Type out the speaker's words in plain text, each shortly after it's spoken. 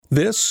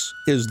This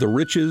is the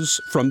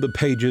Riches from the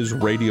Pages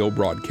radio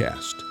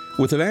broadcast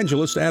with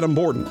evangelist Adam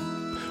Borden,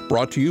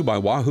 brought to you by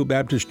Wahoo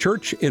Baptist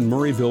Church in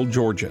Murrayville,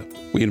 Georgia.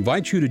 We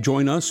invite you to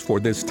join us for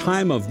this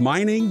time of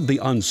mining the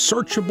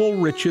unsearchable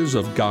riches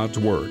of God's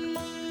Word.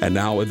 And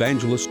now,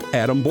 evangelist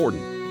Adam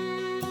Borden.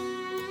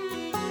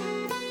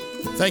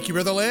 Thank you,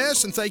 Brother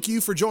Les, and thank you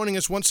for joining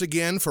us once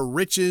again for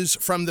Riches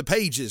from the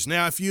Pages.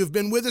 Now, if you have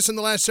been with us in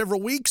the last several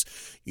weeks,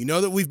 you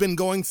know that we've been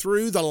going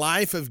through the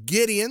life of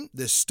Gideon,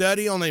 this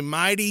study on a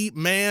mighty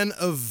man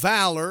of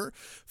valor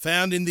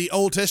found in the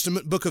Old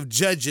Testament book of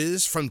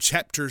Judges from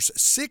chapters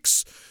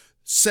 6,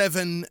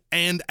 7,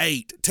 and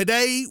 8.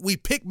 Today, we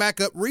pick back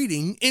up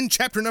reading in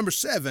chapter number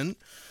 7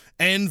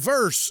 and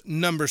verse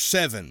number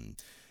 7.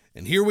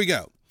 And here we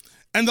go.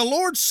 And the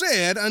Lord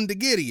said unto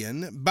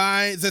Gideon,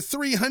 by the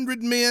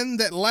 300 men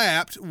that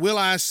lapped will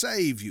I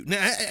save you.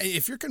 Now,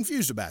 if you're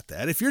confused about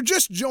that, if you're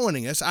just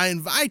joining us, I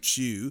invite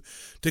you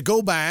to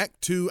go back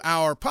to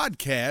our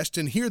podcast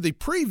and hear the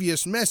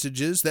previous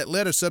messages that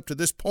led us up to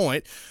this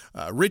point.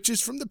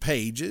 Riches from the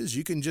Pages.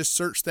 You can just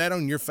search that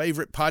on your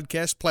favorite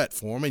podcast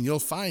platform and you'll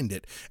find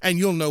it. And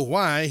you'll know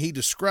why he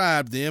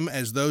described them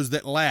as those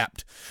that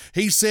lapped.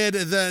 He said,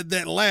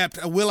 that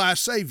lapped will I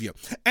save you,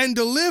 and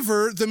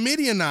deliver the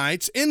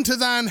Midianites into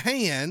thine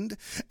hand,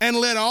 and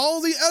let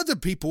all the other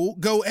people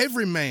go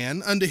every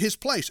man unto his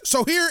place.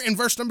 So here in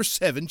verse number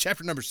 7,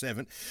 chapter number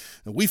 7,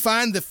 we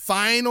find the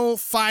final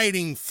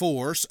fighting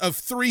force of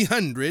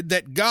 300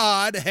 that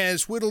God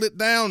has whittled it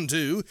down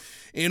to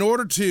in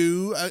order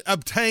to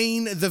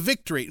obtain the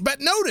victory. But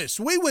notice,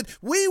 we would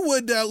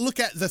look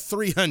at the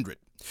 300.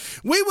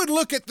 We would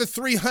look at the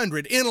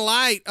 300 in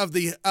light of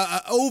the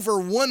over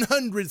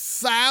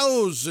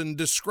 100,000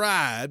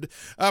 described,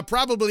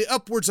 probably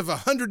upwards of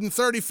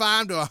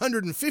 135 to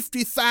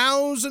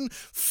 150,000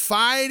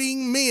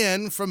 fighting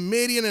men from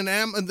Midian and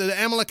the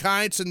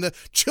Amalekites and the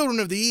children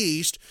of the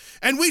East.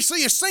 And we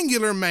see a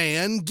singular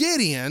man,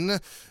 Gideon,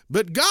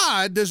 but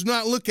God does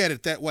not look at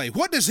it that way.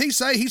 What does he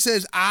say? He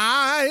says,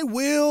 I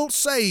will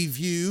save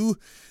you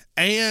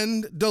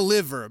and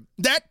deliver.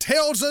 That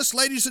tells us,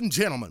 ladies and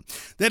gentlemen,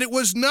 that it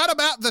was not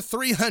about the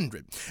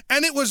 300,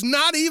 and it was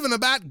not even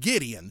about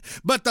Gideon,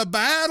 but the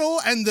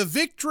battle and the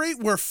victory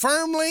were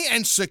firmly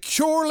and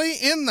securely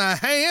in the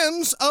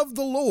hands of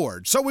the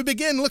Lord. So we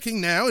begin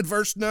looking now at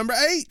verse number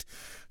 8.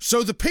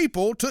 So the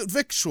people took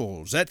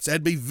victuals,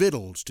 that'd be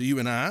victuals to you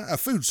and I, a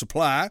food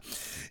supply,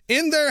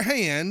 in their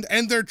hand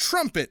and their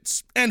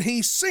trumpets, and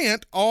he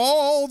sent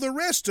all the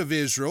rest of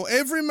Israel,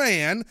 every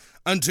man,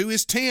 unto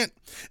his tent,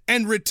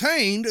 and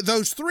retained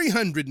those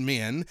 300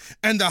 men,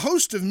 and the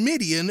host of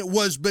Midian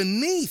was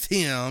beneath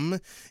him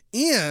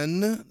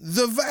in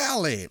the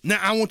valley. Now,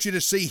 I want you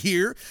to see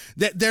here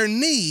that their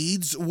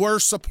needs were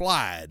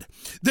supplied.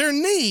 Their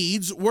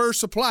needs were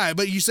supplied.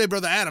 But you say,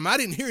 Brother Adam, I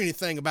didn't hear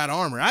anything about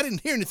armor. I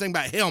didn't hear anything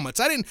about helmets.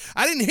 I didn't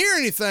hear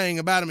anything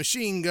about a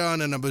machine gun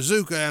and a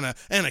bazooka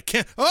and a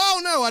can.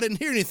 Oh, no, I didn't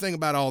hear anything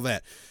about all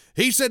that.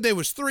 He said there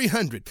was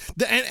 300,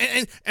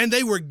 and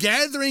they were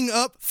gathering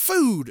up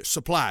food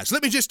supplies.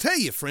 Let me just tell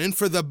you, friend,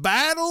 for the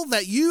battle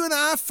that you and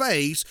I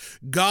face,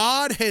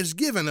 God has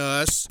given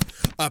us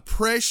a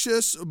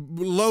precious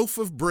loaf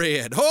of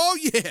bread. Oh,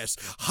 yes,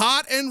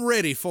 hot and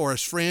ready for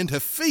us, friend, to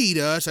feed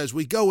us as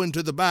we go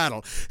into the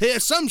battle.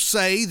 Some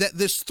say that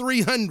this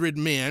 300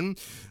 men,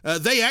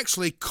 they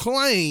actually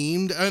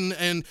claimed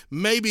and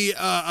maybe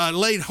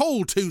laid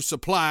hold to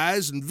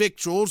supplies and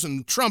victuals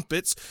and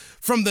trumpets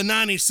from the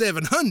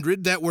 9,700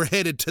 that were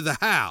headed to the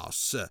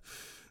house.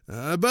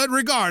 But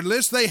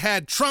regardless, they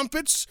had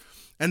trumpets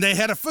and they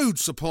had a food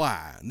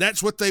supply.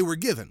 That's what they were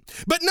given.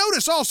 But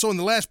notice also in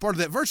the last part of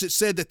that verse, it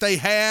said that they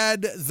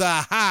had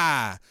the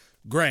high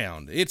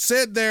ground. It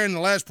said there in the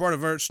last part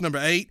of verse number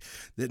 8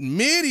 that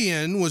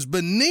Midian was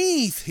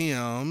beneath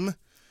him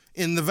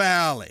in the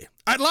valley.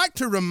 I'd like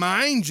to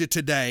remind you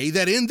today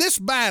that in this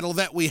battle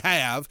that we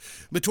have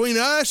between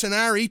us and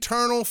our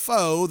eternal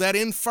foe, that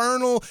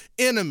infernal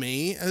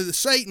enemy,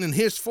 Satan and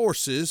his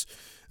forces,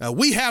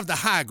 we have the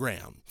high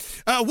ground.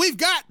 We've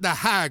got the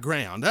high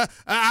ground.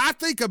 I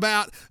think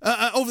about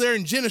over there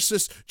in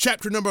Genesis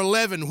chapter number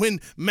 11 when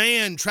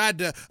man tried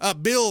to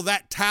build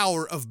that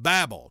Tower of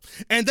Babel,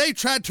 and they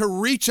tried to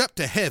reach up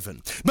to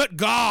heaven, but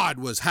God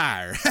was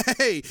higher.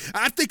 Hey,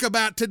 I think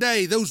about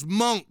today those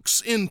monks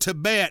in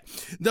Tibet,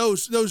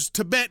 those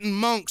Tibetan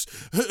monks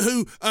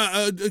who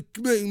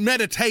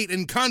meditate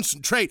and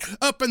concentrate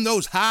up in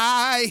those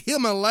high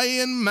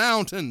Himalayan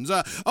mountains.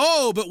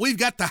 But we've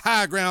got the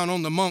high ground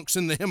on the monks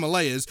in the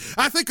Himalayas.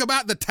 I think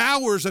about the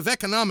towers of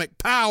economic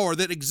power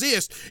that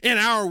exist in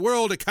our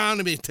world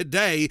economy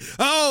today.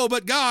 Oh,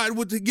 but God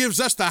gives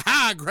us the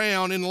high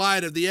ground in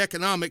light of the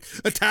economic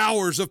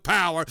towers of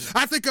power.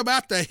 I think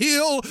about the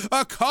hill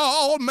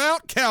called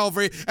Mount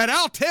Calvary, and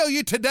I'll tell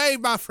you today,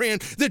 my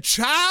friend, the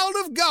child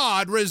of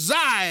God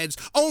resides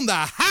on the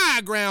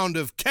high ground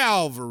of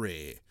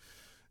Calvary.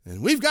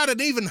 And we've got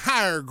an even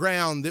higher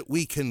ground that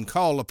we can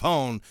call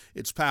upon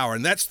its power,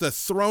 and that's the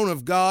throne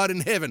of God in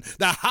heaven,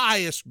 the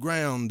highest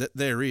ground that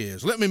there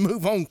is. Let me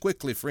move on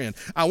quickly, friend.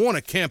 I want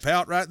to camp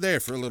out right there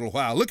for a little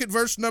while. Look at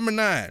verse number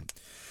 9.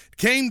 It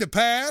came to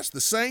pass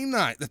the same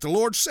night that the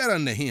Lord said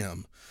unto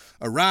him,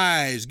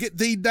 Arise, get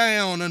thee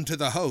down unto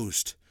the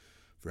host,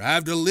 for I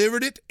have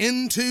delivered it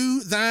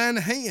into thine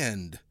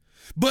hand.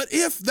 But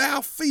if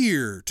thou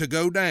fear to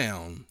go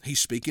down,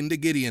 he's speaking to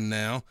Gideon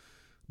now,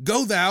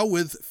 go thou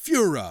with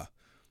Phurah,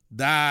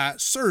 thy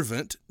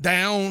servant,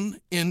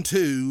 down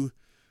into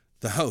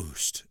the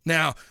host.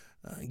 Now,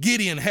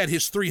 Gideon had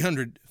his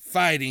 300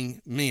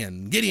 fighting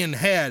men. Gideon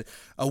had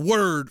a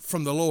word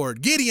from the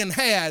Lord. Gideon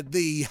had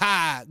the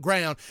high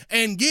ground,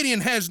 and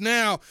Gideon has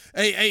now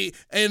a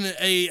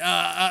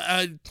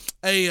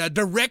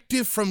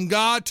directive from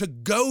God to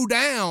go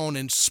down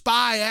and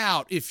spy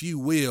out, if you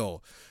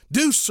will,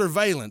 do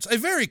surveillance, a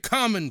very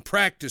common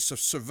practice of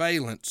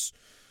surveillance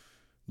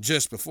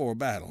just before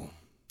battle.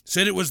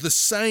 Said it was the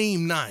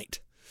same night.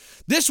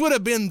 This would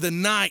have been the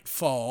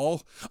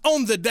nightfall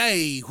on the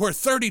day where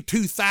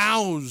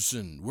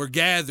 32,000 were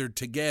gathered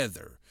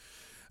together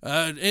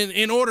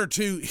in order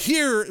to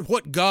hear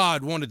what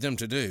God wanted them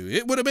to do.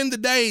 It would have been the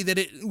day that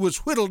it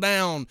was whittled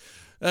down,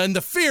 and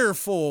the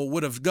fearful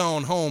would have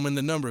gone home in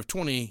the number of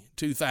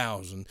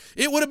 22,000.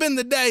 It would have been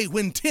the day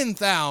when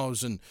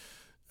 10,000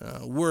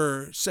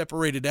 were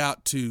separated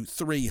out to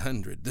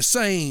 300, the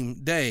same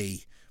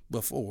day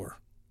before.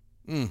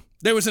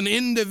 There was an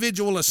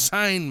individual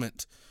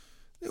assignment.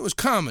 It was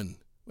common,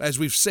 as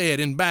we've said,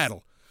 in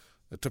battle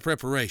to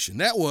preparation.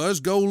 That was,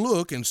 go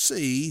look and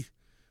see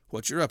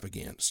what you're up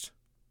against.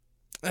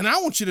 And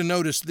I want you to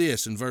notice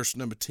this in verse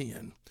number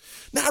 10.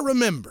 Now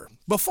remember,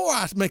 before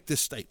I make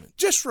this statement,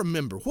 just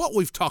remember what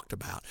we've talked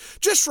about.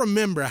 Just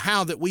remember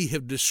how that we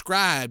have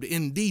described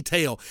in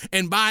detail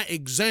and by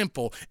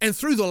example and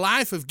through the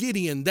life of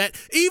Gideon, that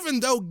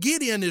even though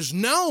Gideon is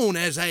known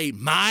as a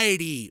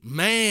mighty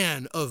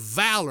man of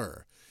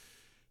valor,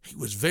 he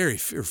was very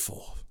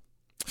fearful.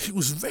 He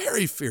was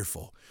very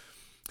fearful.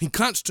 He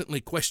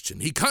constantly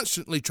questioned. He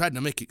constantly tried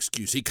to make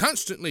excuse. He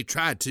constantly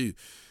tried to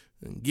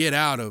get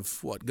out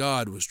of what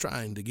God was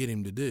trying to get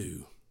him to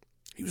do.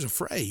 He was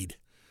afraid.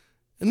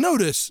 And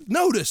notice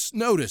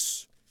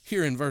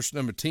here in verse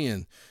number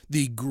 10,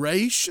 the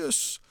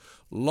gracious,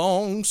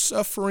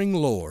 long-suffering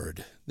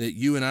Lord that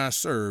you and I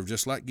serve,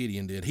 just like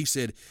Gideon did. He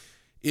said,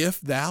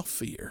 if thou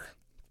fear.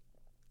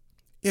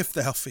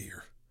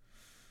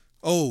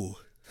 Oh,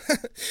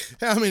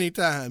 how many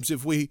times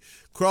have we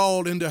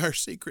crawled into our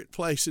secret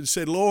place and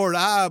said, Lord,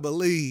 I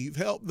believe,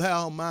 help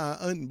thou my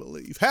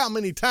unbelief? How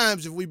many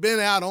times have we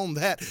been out on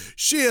that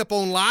ship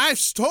on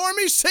life's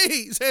stormy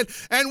seas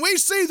and we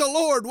see the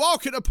Lord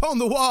walking upon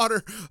the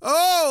water,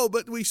 oh,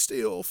 but we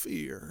still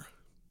fear.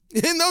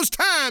 In those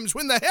times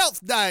when the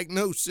health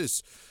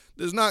diagnosis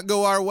does not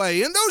go our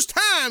way, in those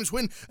times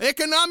when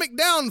economic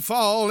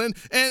downfall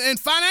and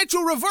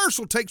financial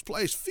reversal takes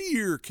place,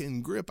 fear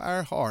can grip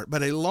our heart.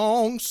 But a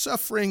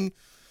long-suffering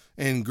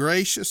and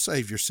gracious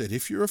Savior said,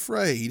 if you're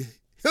afraid,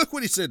 look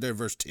what he said there,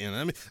 verse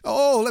 10.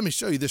 Let me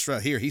show you this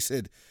right here. He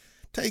said,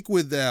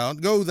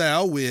 go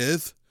thou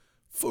with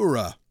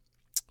Phurah,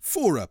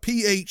 Phura,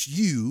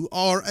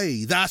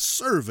 thy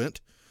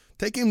servant,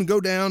 take him and go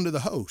down to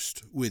the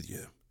host with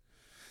you.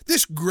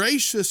 This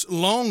gracious,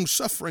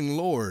 long-suffering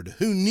Lord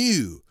who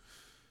knew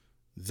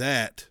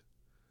that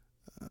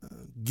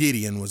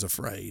Gideon was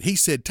afraid. He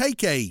said,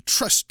 take a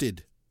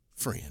trusted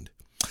friend,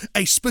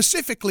 a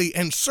specifically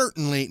and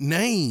certainly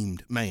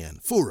named man,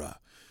 Phurah.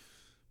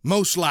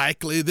 Most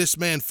likely, this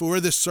man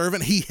Phurah, this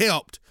servant, he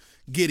helped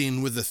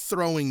Gideon with the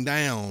throwing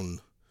down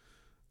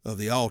of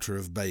the altar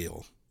of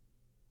Baal.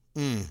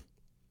 You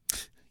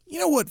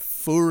know what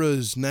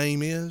Phurah's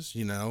name is?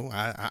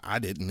 I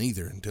didn't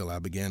either until I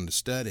began to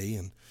study,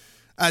 and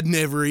I'd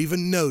never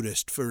even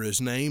noticed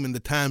Phurah's name in the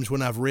times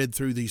when I've read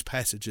through these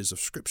passages of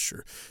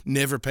Scripture.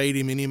 Never paid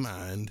him any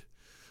mind.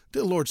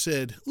 The Lord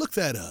said, look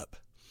that up.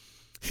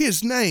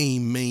 His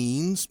name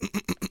means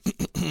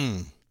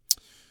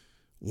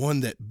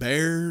one that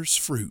bears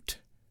fruit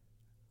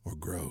or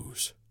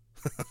grows.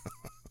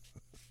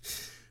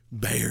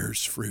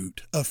 Bears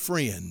fruit, a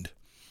friend,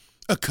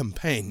 a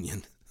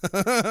companion.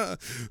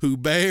 Who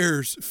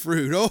bears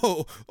fruit.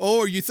 Oh,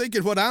 are you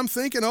thinking what I'm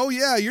thinking? Oh,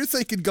 yeah, you're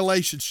thinking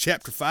Galatians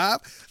chapter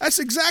 5. That's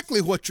exactly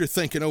what you're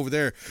thinking over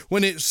there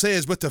when it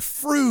says, but the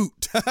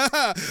fruit,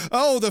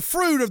 the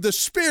fruit of the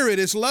Spirit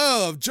is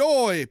love,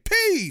 joy,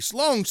 peace,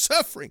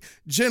 long-suffering,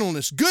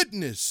 gentleness,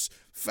 goodness,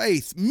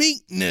 faith,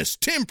 meekness,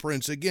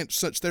 temperance. Against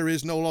such there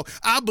is no law.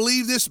 I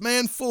believe this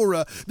man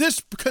Phurah,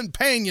 this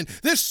companion,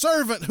 this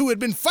servant who had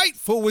been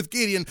faithful with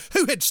Gideon,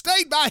 who had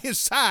stayed by his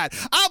side,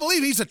 I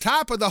believe he's a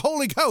type of the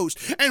Holy Ghost.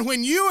 And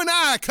when you and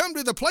I come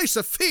to the place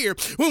of fear,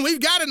 when we've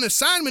got an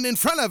assignment in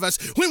front of us,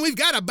 when we've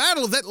got a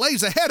battle that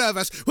lays ahead of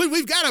us, when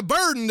we've got a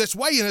burden that's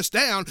weighing us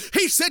down,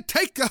 he said,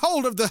 take a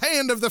hold of the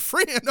hand of the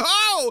friend.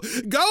 Oh,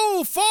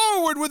 go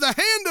forward with the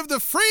hand of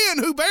the friend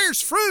who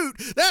bears fruit,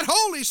 that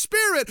Holy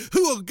Spirit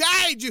who will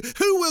guide guide you,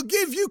 who will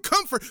give you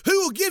comfort, who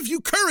will give you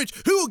courage,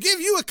 who will give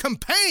you a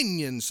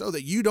companion so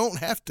that you don't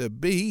have to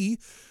be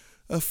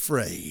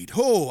afraid.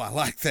 Oh, I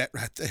like that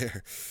right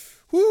there.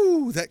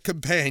 Whoo, that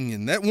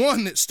companion, that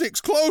one that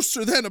sticks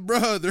closer than a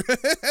brother.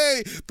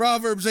 Hey,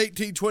 Proverbs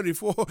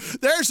 18:24.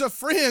 There's a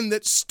friend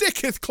that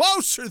sticketh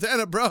closer than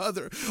a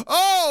brother.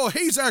 Oh,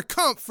 he's our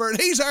comfort.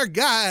 He's our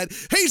guide.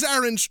 He's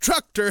our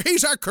instructor.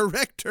 He's our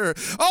corrector.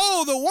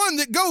 Oh, the one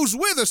that goes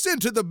with us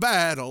into the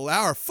battle.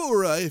 Our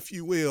furrow, if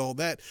you will,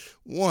 that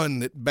one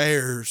that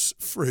bears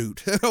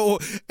fruit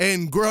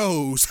and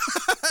grows.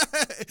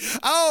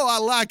 Oh, I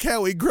like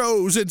how he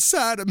grows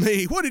inside of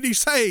me. What did he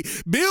say?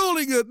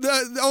 Building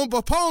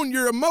upon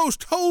your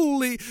most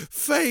holy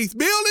faith.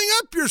 Building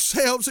up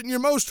yourselves in your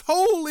most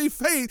holy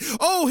faith.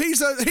 Oh,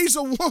 he's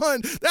a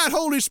one, that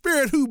Holy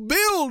Spirit who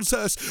builds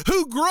us,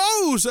 who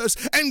grows us,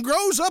 and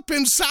grows up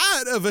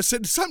inside of us.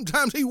 And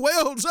sometimes he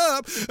wells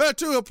up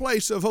to a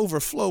place of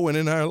overflowing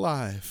in our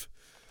life.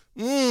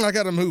 I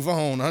got to move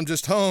on. I'm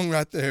just hung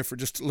right there for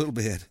just a little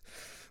bit.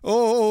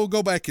 Oh,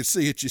 go back and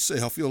see it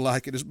yourself. You'll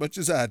like it as much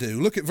as I do.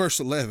 Look at verse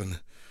 11.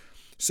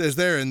 It says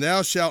there, and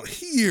thou shalt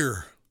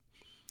hear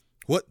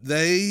what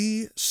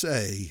they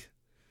say,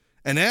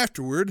 and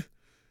afterward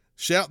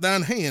shalt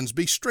thine hands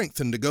be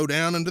strengthened to go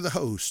down unto the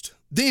host.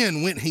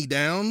 Then went he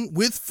down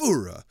with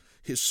Phurah,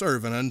 his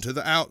servant, unto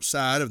the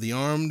outside of the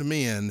armed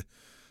men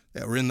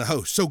that were in the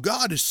host. So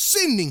God is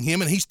sending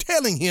him, and he's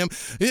telling him,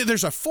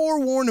 there's a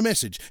forewarned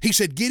message. He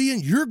said,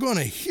 Gideon, you're going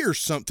to hear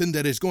something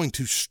that is going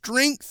to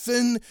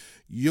strengthen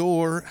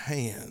your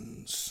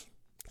hands.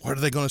 What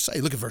are they going to say?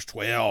 Look at verse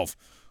 12.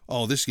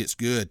 Oh, this gets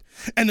good.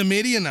 And the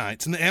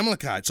Midianites and the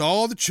Amalekites,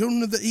 all the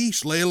children of the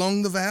east, lay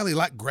along the valley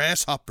like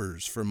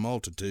grasshoppers for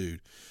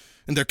multitude.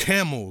 And their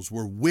camels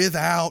were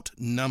without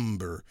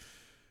number,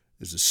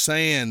 as the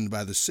sand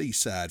by the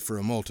seaside for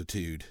a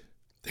multitude.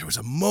 There was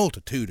a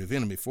multitude of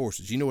enemy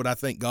forces. You know what I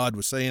think God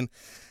was saying?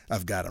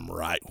 I've got them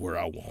right where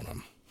I want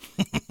them.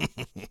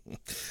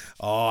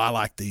 Oh, I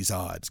like these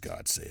odds,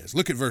 God says.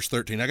 Look at verse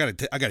 13. I got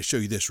to show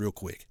you this real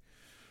quick.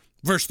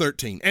 Verse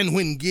 13. And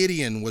when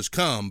Gideon was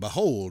come,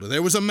 behold,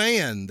 there was a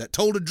man that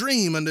told a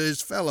dream unto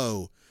his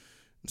fellow,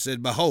 and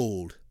said,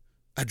 Behold,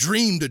 I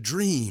dreamed a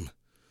dream,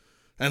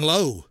 and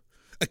lo,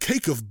 a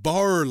cake of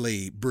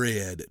barley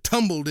bread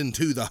tumbled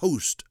into the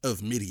host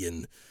of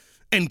Midian,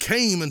 and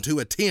came into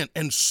a tent,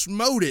 and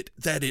smote it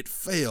that it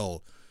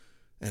fell,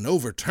 and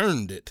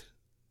overturned it,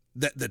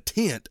 that the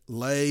tent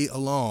lay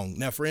along.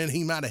 Now, friend,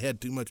 he might have had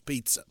too much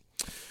pizza.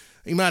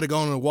 He might have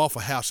gone to a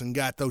Waffle House and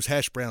got those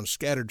hash browns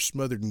scattered,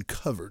 smothered, and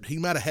covered. He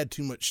might have had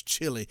too much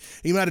chili.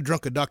 He might have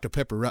drunk a Dr.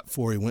 Pepper right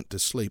before he went to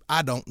sleep.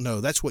 I don't know.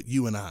 That's what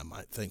you and I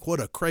might think. What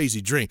a crazy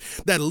dream.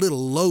 That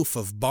little loaf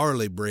of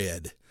barley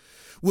bread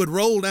would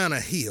roll down a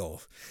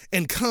hill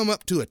and come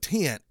up to a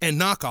tent and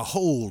knock a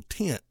whole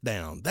tent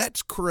down.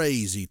 That's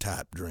crazy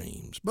type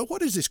dreams. But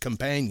what does his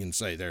companion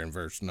say there in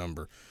verse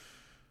number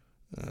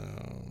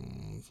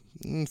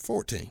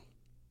 14?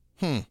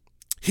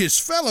 His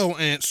fellow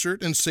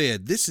answered and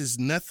said, This is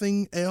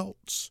nothing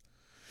else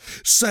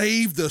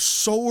save the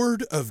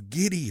sword of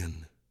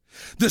Gideon,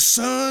 the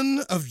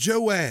son of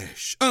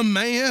Joash, a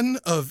man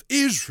of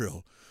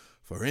Israel.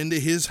 For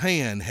into his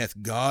hand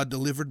hath God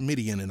delivered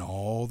Midian and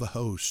all the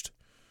host.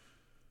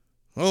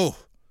 Oh,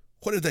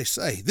 what did they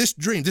say? This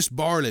dream, this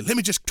barley, let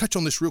me just touch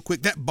on this real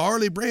quick. That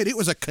barley bread, it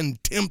was a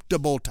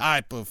contemptible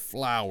type of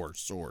flour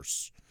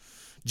source.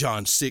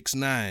 John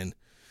 6:9.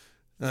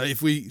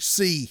 If we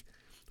see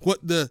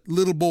what the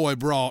little boy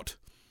brought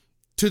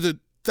to the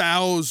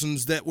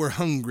thousands that were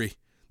hungry,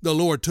 the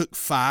Lord took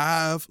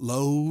 5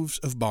 loaves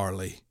of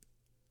barley,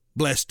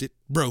 blessed it,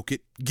 broke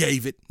it,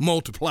 gave it,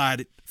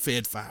 multiplied it,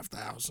 fed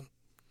 5,000.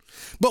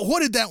 But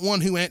what did that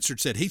one who answered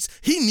said?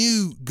 He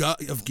knew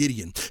God of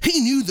Gideon. He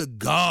knew the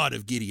God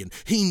of Gideon.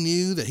 He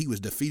knew that he was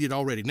defeated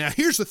already. Now,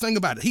 here's the thing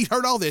about it. He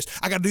heard all this.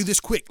 I got to do this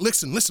quick.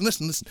 Listen.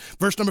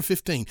 Verse number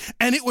 15.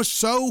 And it was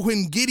so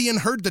when Gideon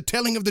heard the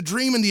telling of the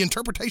dream and the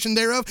interpretation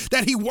thereof,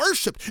 that he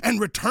worshiped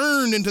and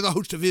returned into the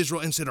host of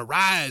Israel and said,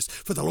 Arise,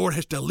 for the Lord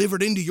has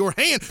delivered into your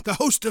hand the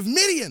host of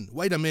Midian.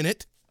 Wait a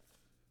minute.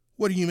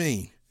 What do you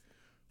mean?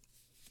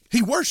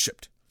 He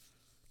worshiped.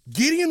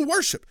 Gideon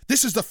worshiped.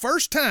 This is the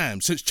first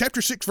time since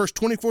chapter 6, verse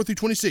 24 through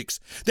 26,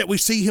 that we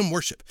see him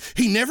worship.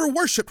 He never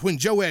worshiped when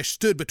Joash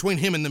stood between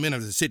him and the men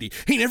of the city.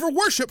 He never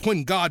worshiped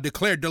when God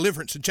declared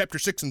deliverance in chapter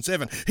 6 and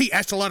 7. He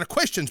asked a lot of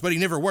questions, but he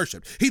never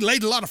worshiped. He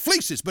laid a lot of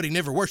fleeces, but he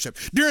never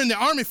worshiped. During the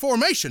army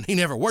formation, he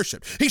never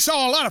worshiped. He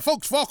saw a lot of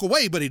folks walk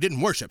away, but he didn't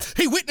worship.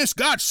 He witnessed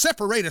God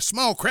separate a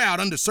small crowd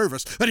unto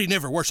service, but he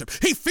never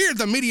worshiped. He feared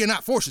the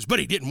Midianite forces, but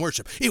he didn't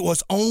worship. It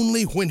was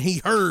only when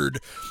he heard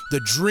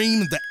the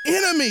dream of the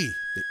enemy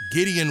that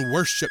Gideon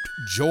worshiped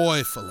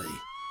joyfully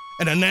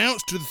and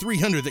announced to the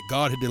 300 that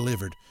God had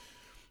delivered.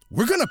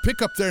 We're going to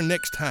pick up there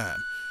next time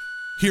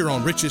here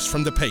on Riches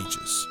from the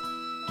Pages.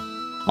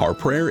 Our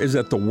prayer is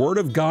that the Word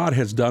of God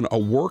has done a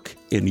work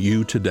in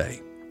you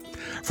today.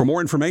 For more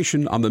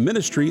information on the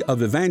ministry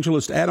of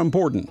Evangelist Adam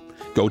Borden,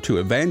 go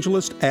to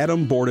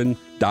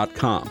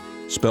evangelistadamborden.com,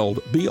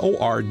 spelled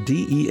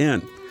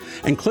B-O-R-D-E-N.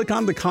 and click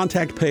on the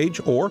contact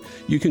page, or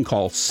you can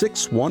call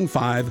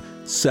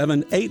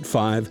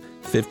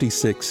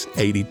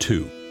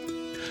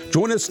 615-785-5682.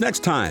 Join us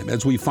next time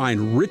as we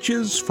find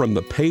riches from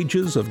the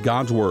pages of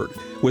God's Word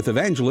with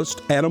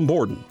evangelist Adam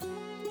Borden.